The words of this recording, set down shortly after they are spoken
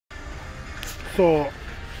So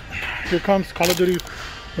here comes Call of Duty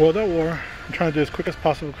World at War. I'm trying to do it as quick as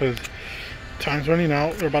possible because time's running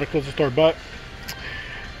out. They're about to close the store, but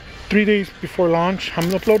 3 days before launch,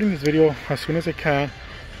 I'm uploading this video as soon as I can.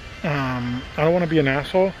 I don't want to be an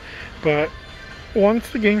asshole, but once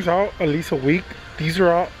the game's out, at least a week, these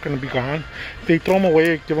are all gonna be gone. They throw them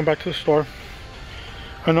away, give them back to the store.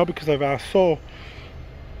 I know because I've asked. So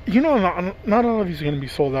you know, not all of these are gonna be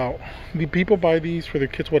sold out. The people buy these for their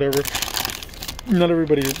kids, whatever. Not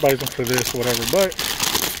everybody buys them for this or whatever, but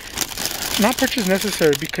not purchase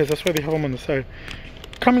necessary, because that's why they have them on the side.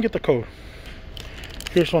 Come and get the code.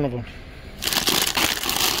 Here's one of them.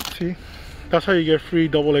 See, that's how you get free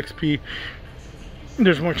double XP.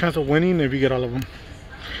 There's more chance of winning if you get all of them.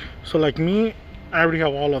 So like me, I already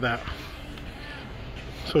have all of that.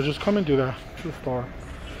 So just come and do that to the store.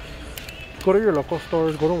 Go to your local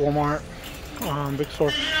stores, go to Walmart, big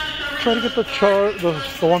store. Try to get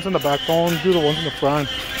the ones in the back. Don't do the ones in the front,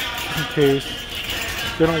 just in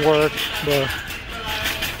case they don't work. But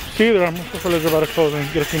see there, I'm supposed to let about to close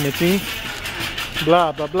and get a few more things.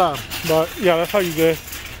 Blah blah blah. But yeah, that's how you get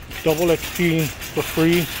double XP for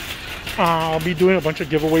free. I'll be doing a bunch of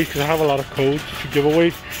giveaways because I have a lot of codes to give away.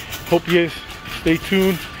 Hope you guys stay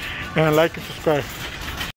tuned and like and subscribe.